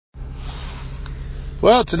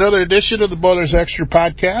Well, it's another edition of the Boilers Extra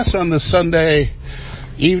podcast on this Sunday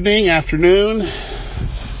evening, afternoon.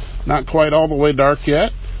 Not quite all the way dark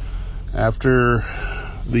yet after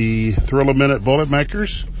the Thrill-A-Minute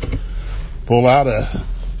Boilermakers pull out a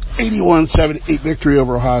 81-78 victory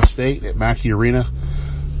over Ohio State at Mackey Arena.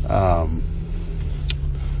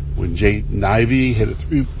 When Jaden Ivey hit a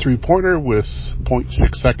three-pointer with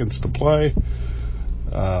 0.6 seconds to play.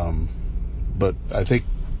 But I think,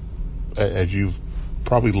 as you've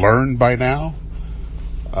probably learned by now,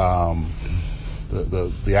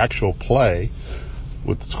 the actual play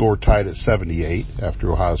with the score tied at 78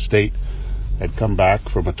 after Ohio State had come back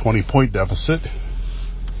from a 20-point deficit,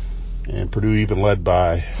 and Purdue even led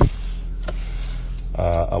by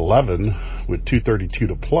 11 with 2:32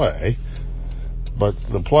 to play. But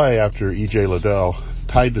the play after E.J. Liddell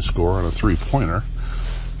tied the score on a three-pointer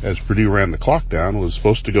as Purdue ran the clock down was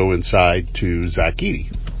supposed to go inside to Zach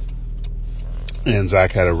Edey. And Zach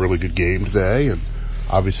had a really good game today, and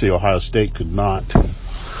obviously Ohio State could not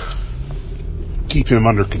keep him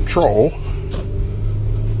under control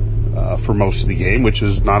for most of the game, which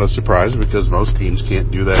is not a surprise because most teams can't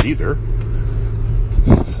do that either.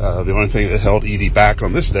 The only thing that held Edey back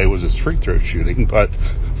on this day was his free throw shooting, but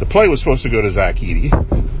the play was supposed to go to Zach Edey,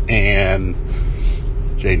 and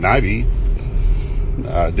Jaden Ivey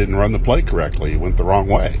didn't run the play correctly. He went the wrong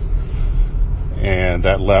way. And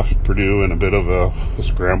that left Purdue in a bit of a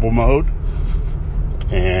scramble mode.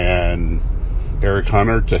 And Eric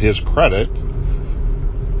Hunter, to his credit,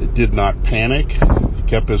 did not panic. He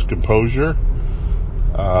kept his composure.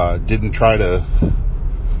 Didn't try to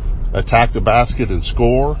attack the basket and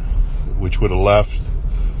score, which would have left,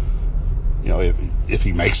 if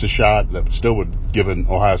he makes a shot, that still would have given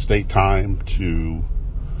Ohio State time to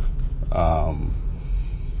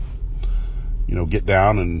get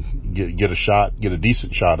down and get a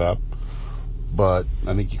decent shot up. But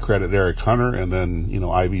I think you credit Eric Hunter, and then,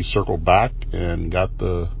 Ivey circled back and got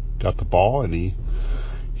the ball, and he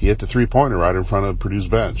hit the three-pointer right in front of Purdue's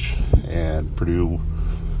bench. And Purdue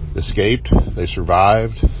escaped. They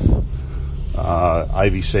survived.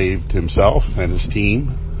 Ivey saved himself and his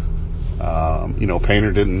team.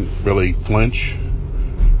 Painter didn't really flinch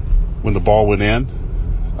when the ball went in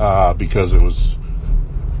because it was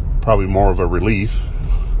probably more of a relief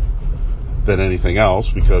than anything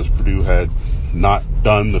else, because Purdue had not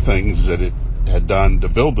done the things that it had done to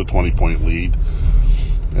build the 20-point lead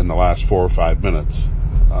in the last 4 or 5 minutes.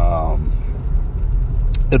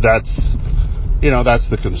 That's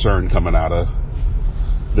the concern coming out of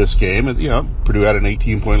this game. Purdue had an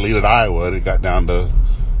 18-point lead at Iowa, and it got down to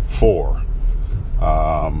 4.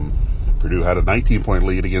 Purdue had a 19-point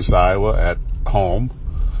lead against Iowa at home,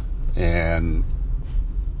 and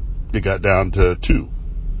it got down to 2.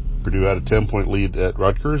 Purdue had a 10-point lead at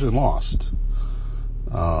Rutgers and lost.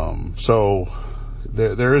 So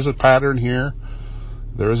there is a pattern here.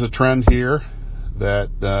 There is a trend here that,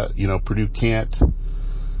 Purdue can't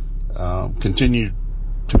continue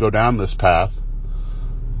to go down this path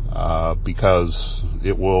because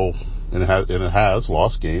it will, and it has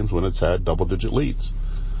lost games when it's had double-digit leads.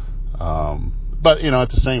 But, at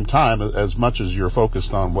the same time, as much as you're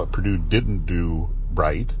focused on what Purdue didn't do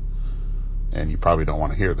right, and you probably don't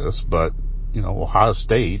want to hear this, but, Ohio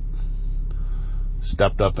State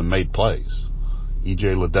stepped up and made plays.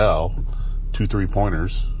 E.J. Liddell, 2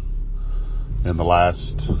 3-pointers in the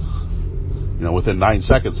last, within 9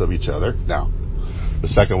 seconds of each other. Now, the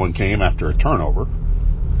second one came after a turnover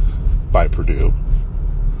by Purdue.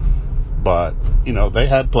 But, they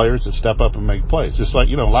had players that step up and make plays. Just like,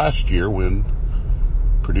 last year when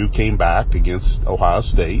Purdue came back against Ohio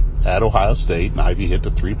State, at Ohio State, and Ivey hit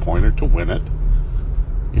the 3-pointer to win it.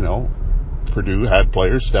 Purdue had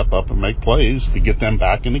players step up and make plays to get them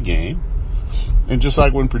back in the game. And just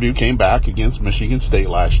like when Purdue came back against Michigan State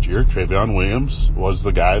last year, Travion Williams was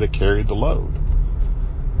the guy that carried the load.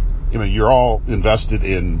 You're all invested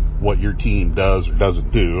in what your team does or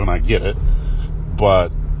doesn't do, and I get it,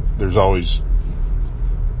 but there's always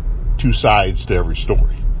 2 sides to every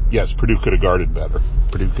story. Yes, Purdue could have guarded better.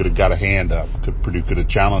 Purdue could have got a hand up. Purdue could have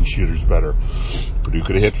challenged shooters better. Purdue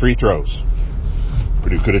could have hit free throws.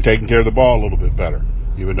 Purdue could have taken care of the ball a little bit better,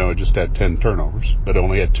 even though it just had 10 turnovers, but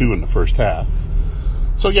only had 2 in the first half.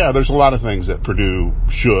 So, yeah, there's a lot of things that Purdue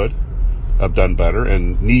should have done better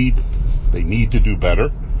and they need to do better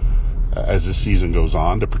as this season goes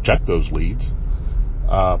on to protect those leads.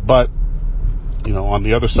 But, on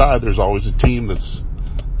the other side, there's always a team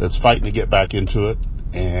that's fighting to get back into it,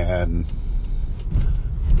 and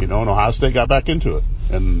Ohio State got back into it,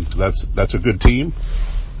 and that's a good team.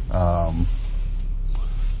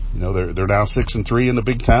 They're now 6-3 in the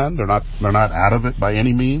Big Ten. They're not out of it by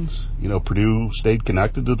any means. Purdue stayed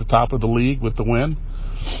connected to the top of the league with the win.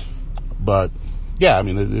 But yeah, I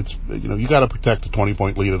mean, it's you got to protect a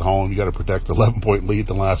 20-point lead at home. You got to protect the 11-point lead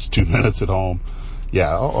the last 2 minutes at home.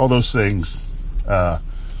 Yeah, all those things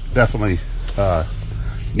definitely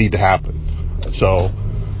need to happen. So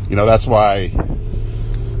that's why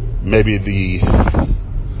maybe the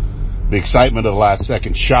excitement of the last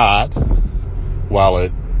second shot, while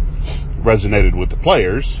it resonated with the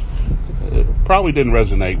players, it probably didn't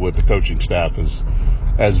resonate with the coaching staff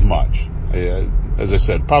as much. As I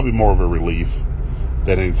said, probably more of a relief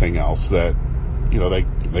than anything else that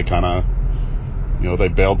they kind of they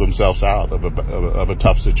bailed themselves out of a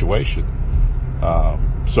tough situation.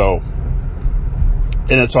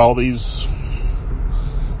 And it's all these,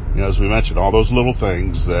 as we mentioned, all those little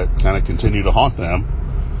things that kind of continue to haunt them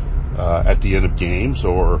at the end of games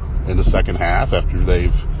or in the second half after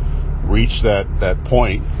they've reached that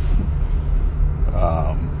point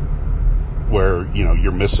where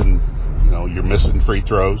you're missing free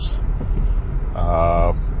throws.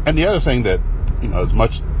 And the other thing that as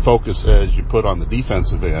much focus as you put on the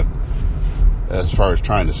defensive end as far as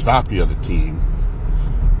trying to stop the other team,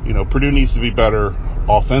 Purdue needs to be better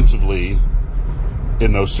offensively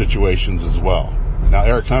in those situations as well. Now,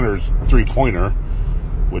 Eric Hunter's three-pointer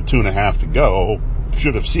with 2.5 to go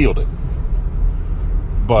should have sealed it.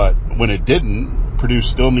 But when it didn't, Purdue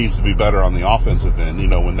still needs to be better on the offensive end.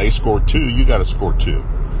 When they score 2, you got to score 2.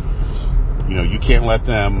 You can't let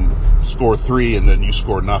them score 3 and then you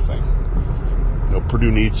score nothing.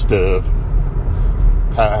 Purdue needs to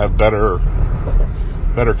have better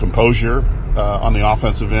composure on the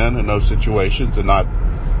offensive end in those situations and not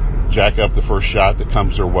jack up the first shot that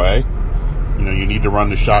comes their way. You need to run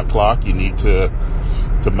the shot clock. You need to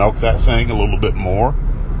milk that thing a little bit more.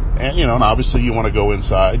 And, and obviously you want to go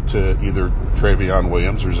inside to either Travion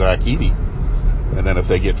Williams or Zach Edey. And then if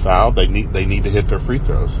they get fouled, they need to hit their free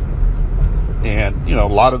throws. And, a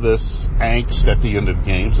lot of this angst at the end of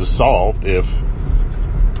games is solved if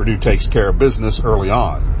Purdue takes care of business early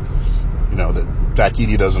on. That Zach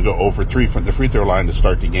Edey doesn't go 0 for 3 from the free throw line to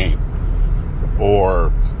start the game.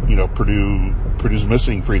 Or, Purdue's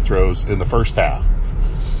missing free throws in the first half.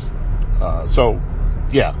 So,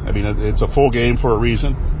 yeah, I mean, it's a full game for a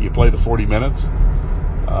reason. You play the 40 minutes.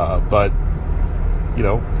 But,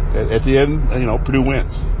 at the end, Purdue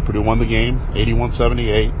wins. Purdue won the game,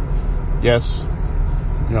 81-78. Yes,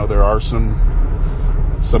 there are some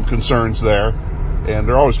concerns there, and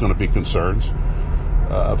there are always going to be concerns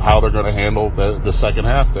of how they're going to handle the second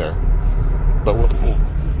half there. But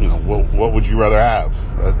what would you rather have?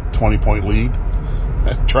 A 20-point lead,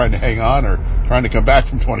 trying to hang on, or trying to come back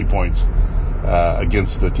from 20 points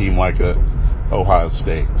against a team like Ohio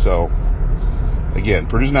State? So again,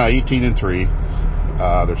 Purdue's now 18-3.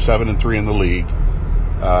 They're 7-3 in the league.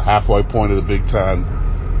 Halfway point of the Big Ten.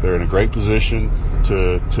 They're in a great position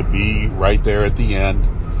to be right there at the end.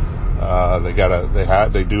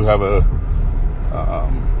 They do have a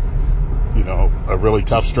really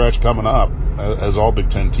tough stretch coming up, as all Big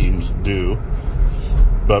Ten teams do.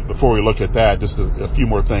 But before we look at that, just a few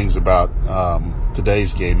more things about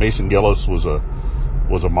today's game. Mason Gillis was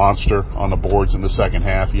a monster on the boards in the second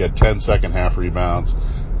half. He had 10 second half rebounds,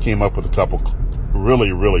 came up with a couple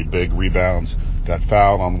really, really big rebounds, got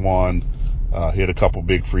fouled on one, hit a couple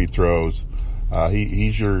big free throws.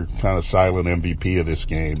 He's your kind of silent MVP of this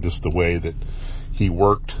game, just the way that he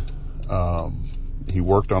worked. He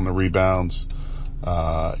worked on the rebounds.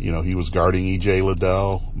 He was guarding E.J.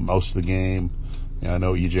 Liddell most of the game. I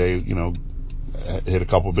know E.J., hit a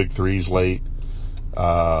couple big threes late,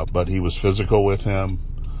 but he was physical with him.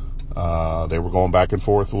 They were going back and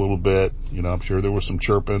forth a little bit. I'm sure there was some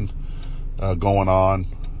chirping going on.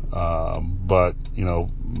 But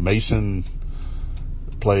Mason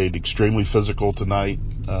played extremely physical tonight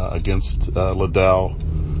against Liddell.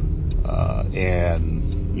 And,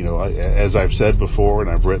 as I've said before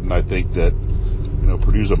and I've written, I think that,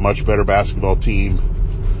 Purdue's a much better basketball team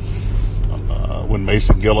when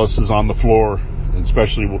Mason Gillis is on the floor,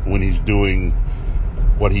 especially when he's doing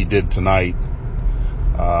what he did tonight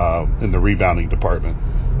in the rebounding department.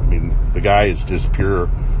 I mean, the guy is just pure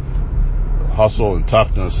hustle and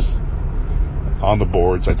toughness on the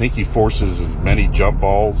boards. I think he forces as many jump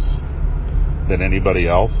balls than anybody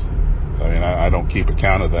else. I mean, I don't keep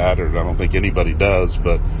account of that, or I don't think anybody does,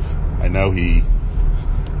 but I know he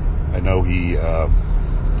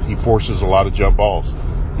forces a lot of jump balls.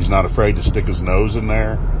 He's not afraid to stick his nose in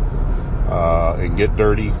there and get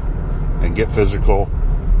dirty and get physical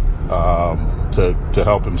to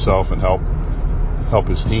help himself and help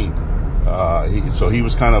his team. So he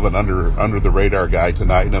was kind of an under the radar guy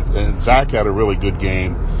tonight. And Zach had a really good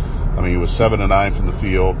game. I mean, he was 7 of 9 from the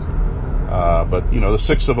field. But the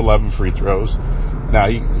 6 of 11 free throws. Now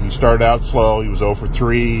he started out slow. He was 0 for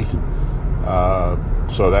 3.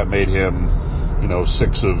 So that made him,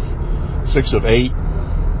 6 of 8.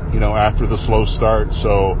 After the slow start.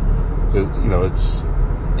 So,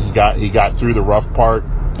 he got through the rough part.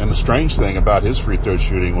 And the strange thing about his free throw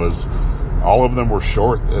shooting was all of them were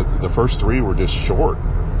short. The first 3 were just short.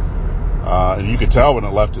 And you could tell when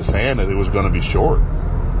it left his hand that it was going to be short.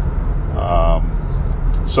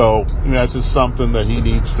 So that's just something that he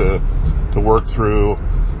needs to work through.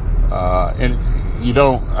 And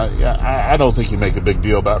I don't think you make a big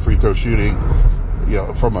deal about free throw shooting,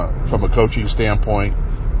 from a coaching standpoint,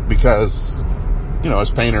 because,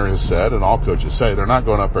 as Painter has said, and all coaches say, they're not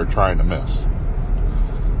going up there trying to miss.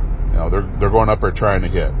 They're going up there trying to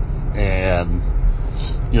hit. And,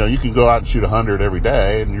 you can go out and shoot 100 every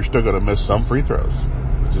day and you're still going to miss some free throws.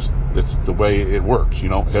 It's the way it works. You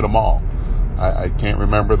don't hit them all. I can't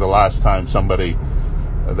remember the last time somebody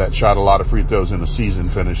that shot a lot of free throws in a season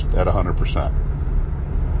finished at 100%.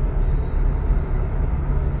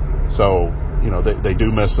 So, they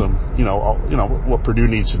do miss them. What Purdue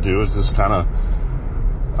needs to do is just kind of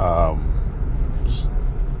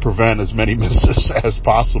prevent as many misses as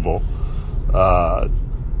possible.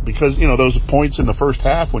 Because, those points in the first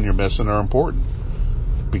half when you're missing are important.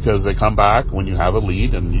 Because they come back when you have a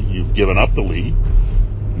lead and you've given up the lead.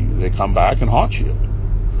 They come back and haunt you.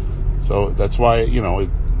 So that's why,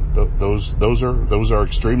 those are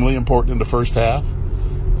extremely important in the first half.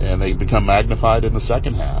 And they become magnified in the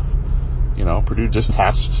second half. Purdue just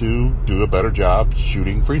has to do a better job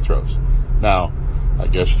shooting free throws. Now, I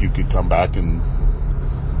guess you could come back and,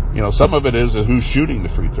 some of it is who's shooting the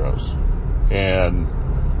free throws. And,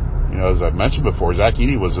 as I've mentioned before, Zach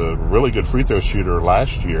Edey was a really good free throw shooter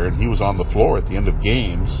last year, and he was on the floor at the end of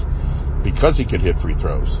games because he could hit free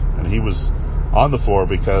throws. And he was on the floor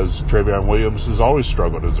because Trevion Williams has always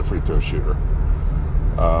struggled as a free throw shooter.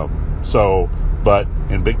 But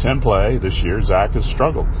in Big Ten play this year, Zach has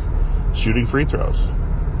struggled shooting free throws.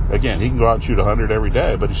 Again, he can go out and shoot 100 every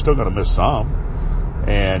day, but he's still going to miss some.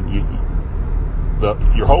 And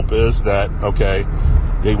your hope is that, okay,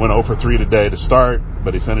 he went 0 for 3 today to start,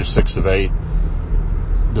 but he finished 6 of 8.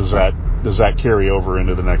 Does that carry over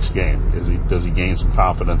into the next game? Does he gain some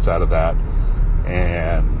confidence out of that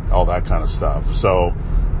and all that kind of stuff? So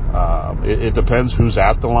it depends who's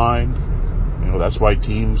at the line. That's why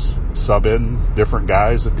teams sub in different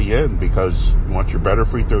guys at the end, because you want your better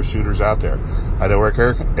free throw shooters out there. I know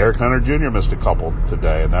Eric Hunter Jr. missed a couple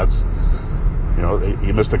today, and that's,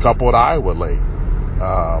 he missed a couple at Iowa late.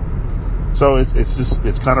 So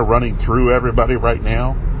it's kind of running through everybody right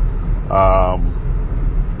now.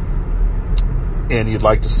 And you'd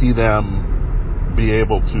like to see them be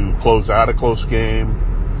able to close out a close game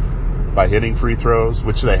by hitting free throws,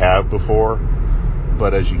 which they have before.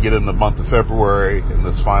 But as you get in the month of February, in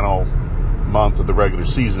this final month of the regular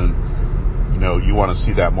season, you want to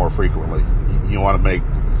see that more frequently. You want to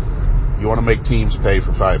make teams pay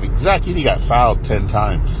for 5. Zach Edey got fouled 10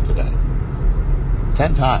 times today.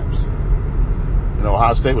 10 times.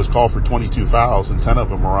 Ohio State was called for 22 fouls, and 10 of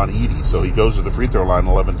them were on Edey. So he goes to the free throw line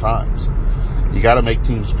 11 times. You got to make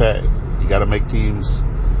teams pay. You got to make teams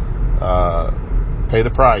pay the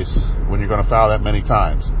price when you're going to foul that many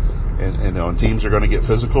times. And teams are going to get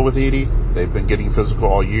physical with Edey. They've been getting physical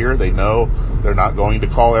all year. They know they're not going to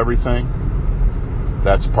call everything.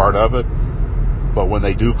 That's part of it. But when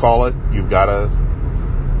they do call it, you've got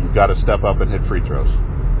to step up and hit free throws.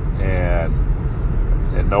 And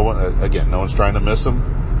no one's trying to miss them,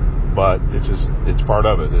 but it's part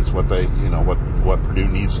of it. It's what they, what Purdue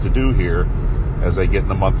needs to do here as they get in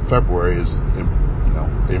the month of February is,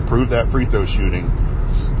 improve that free throw shooting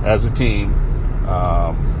as a team.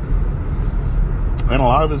 And a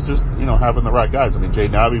lot of it's just, having the right guys. I mean, Jay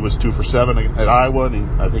Nabby was 2 for 7 at Iowa,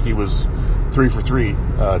 and I think he was 3 for 3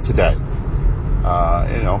 today.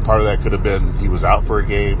 Part of that could have been he was out for a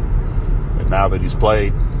game, and now that he's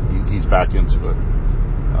played, he's back into it.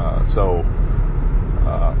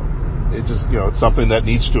 It's just, it's something that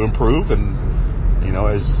needs to improve, and,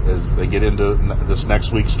 as they get into this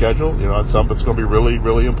next week's schedule, it's something that's going to be really,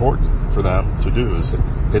 really important for them to do is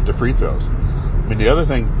hit the free throws. I mean, the other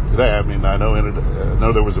thing today, I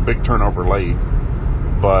know there was a big turnover late,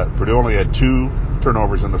 but Purdue only had 2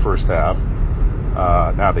 turnovers in the first half.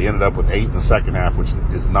 Now they ended up with 8 in the second half, which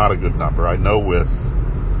is not a good number. I know with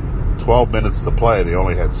 12 minutes to play, they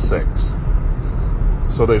only had 6.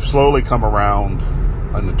 So they've slowly come around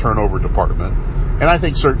in the turnover department. And I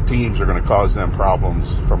think certain teams are going to cause them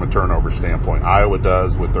problems from a turnover standpoint. Iowa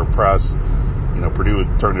does with their press. Purdue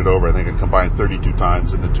had turned it over, I think, and combined 32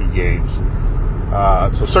 times in the 2 games.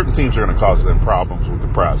 So certain teams are going to cause them problems with the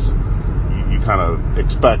press. You kind of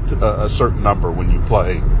expect a certain number when you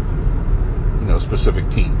play, specific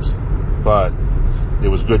teams. But it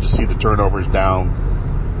was good to see the turnovers down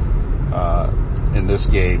in this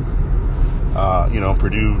game.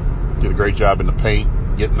 Purdue did a great job in the paint,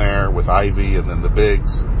 getting there with Ivy and then the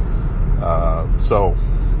bigs.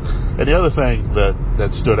 And the other thing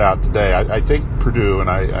that stood out today, I think Purdue, and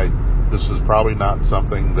this is probably not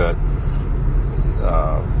something that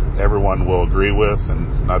everyone will agree with,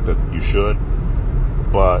 and not that you should,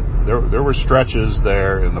 but there were stretches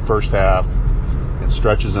there in the first half and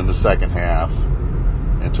stretches in the second half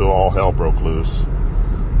until all hell broke loose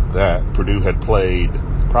that Purdue had played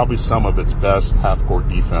probably some of its best half-court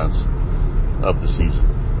defense of the season.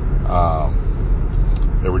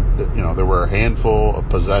 There were a handful of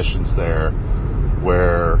possessions there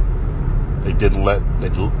where they didn't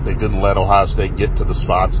let Ohio State get to the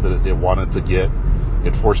spots that it wanted to get.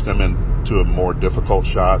 It forced them into a more difficult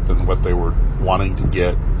shot than what they were wanting to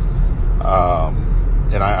get.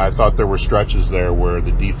 And I thought there were stretches there where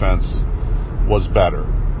the defense was better.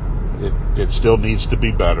 It still needs to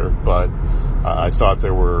be better, but I thought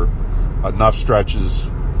there were enough stretches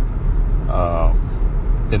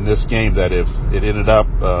in this game that if it ended up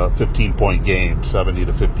a 15-point game,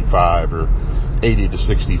 70-55 or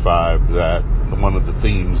 80-65, that one of the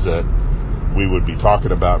themes that we would be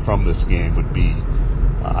talking about from this game would be,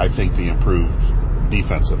 I think, the improved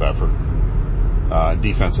defensive effort,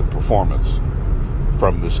 defensive performance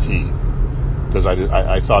from this team. Because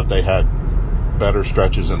I thought they had better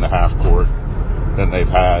stretches in the half court than they've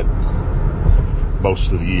had most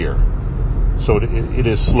of the year. So it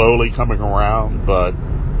is slowly coming around, but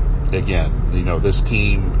again, this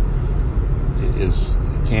team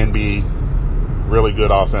can be really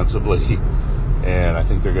good offensively, and I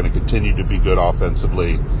think they're going to continue to be good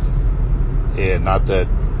offensively. And not that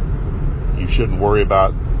you shouldn't worry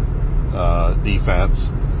about defense.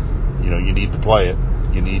 You need to play it.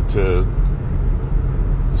 You need to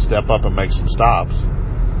step up and make some stops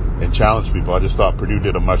and challenge people. I just thought Purdue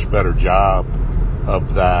did a much better job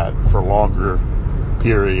of that for longer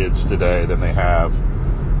periods today than they have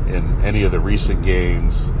in any of the recent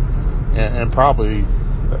games, and probably,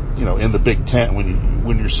 in the Big Ten,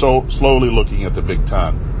 when you're so slowly looking at the Big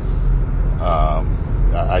Ten,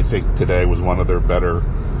 I think today was one of their better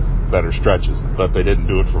stretches. But they didn't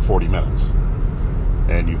do it for 40 minutes,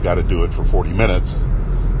 and you've got to do it for 40 minutes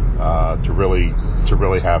to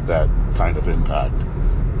really have that kind of impact.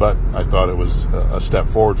 But I thought it was a step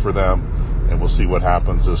forward for them, and we'll see what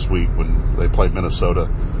happens this week when they play Minnesota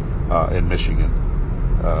and Michigan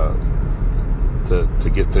to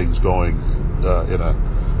get things going in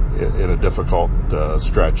a difficult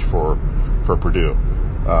stretch for Purdue.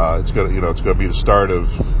 It's going to be the start of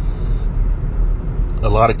a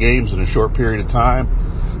lot of games in a short period of time.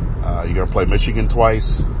 You're going to play Michigan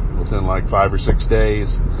twice within like 5 or 6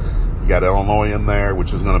 days. You got Illinois in there,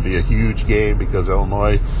 which is going to be a huge game because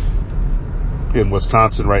Illinois and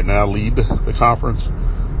Wisconsin right now lead the conference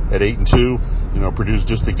at 8-2. Purdue's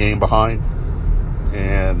just a game behind,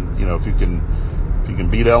 and if you can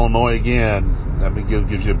beat Illinois again, that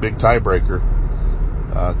gives you a big tiebreaker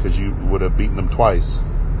because you would have beaten them twice.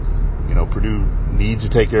 Purdue needs to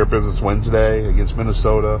take care of business Wednesday against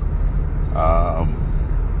Minnesota,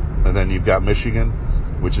 and then you've got Michigan,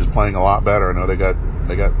 which is playing a lot better. I know they got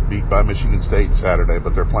beat by Michigan State Saturday,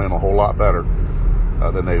 but they're playing a whole lot better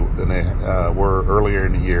than they were earlier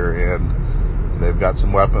in the year, and they've got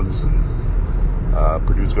some weapons. And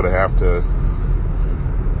Purdue's going to have to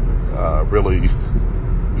really,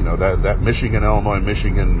 that Michigan, Illinois,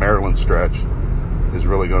 Michigan, Maryland stretch is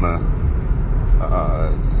really going to,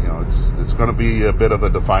 it's going to be a bit of a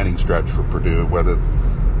defining stretch for Purdue,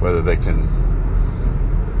 whether they can,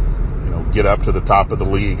 get up to the top of the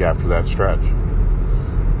league after that stretch.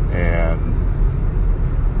 And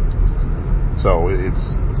so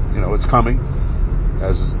it's coming,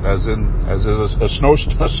 as a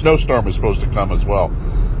snowstorm is supposed to come as well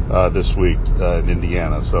this week in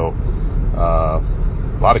Indiana. So a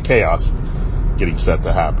lot of chaos getting set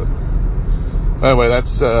to happen. Anyway,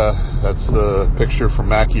 that's the picture from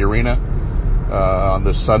Mackey Arena on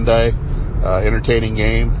this Sunday. Entertaining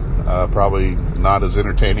game. Probably not as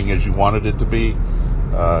entertaining as you wanted it to be.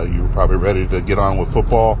 You were probably ready to get on with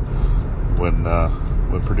football when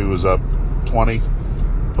Purdue was up 20,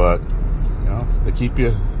 but they keep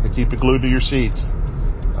you glued to your seats.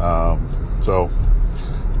 So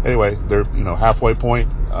anyway, they're halfway point.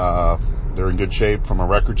 they're in good shape from a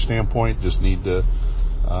record standpoint. Just need to,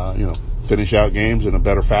 finish out games in a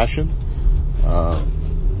better fashion,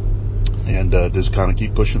 and just kind of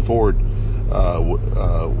keep pushing forward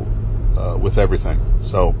with everything.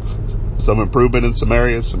 So, some improvement in some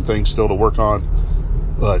areas, some things still to work on,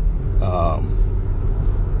 but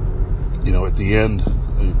at the end,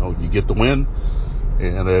 you get the win,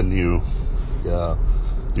 and then you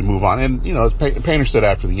move on. And as Painter said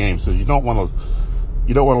after the game, so you don't want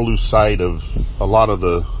to lose sight of a lot of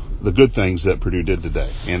the good things that Purdue did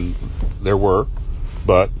today, and there were,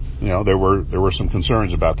 but there were some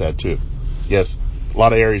concerns about that too. Yes, a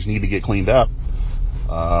lot of areas need to get cleaned up,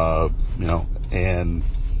 and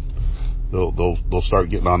they'll start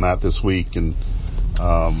getting on that this week, and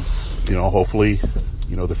hopefully,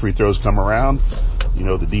 the free throws come around,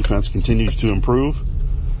 the defense continues to improve,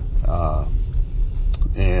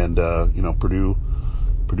 and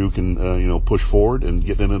Purdue can push forward and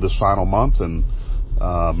get into this final month and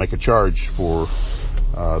make a charge for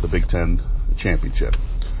the Big Ten championship.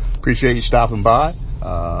 Appreciate you stopping by.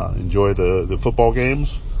 Enjoy the football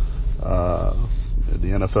games, the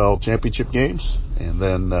NFL championship games, and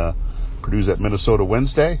then Purdue's at Minnesota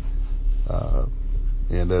Wednesday,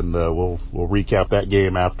 and then we'll recap that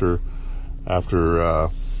game after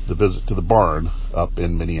the visit to the barn up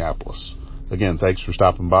in Minneapolis. Again, thanks for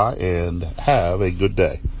stopping by, and have a good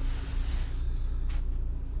day.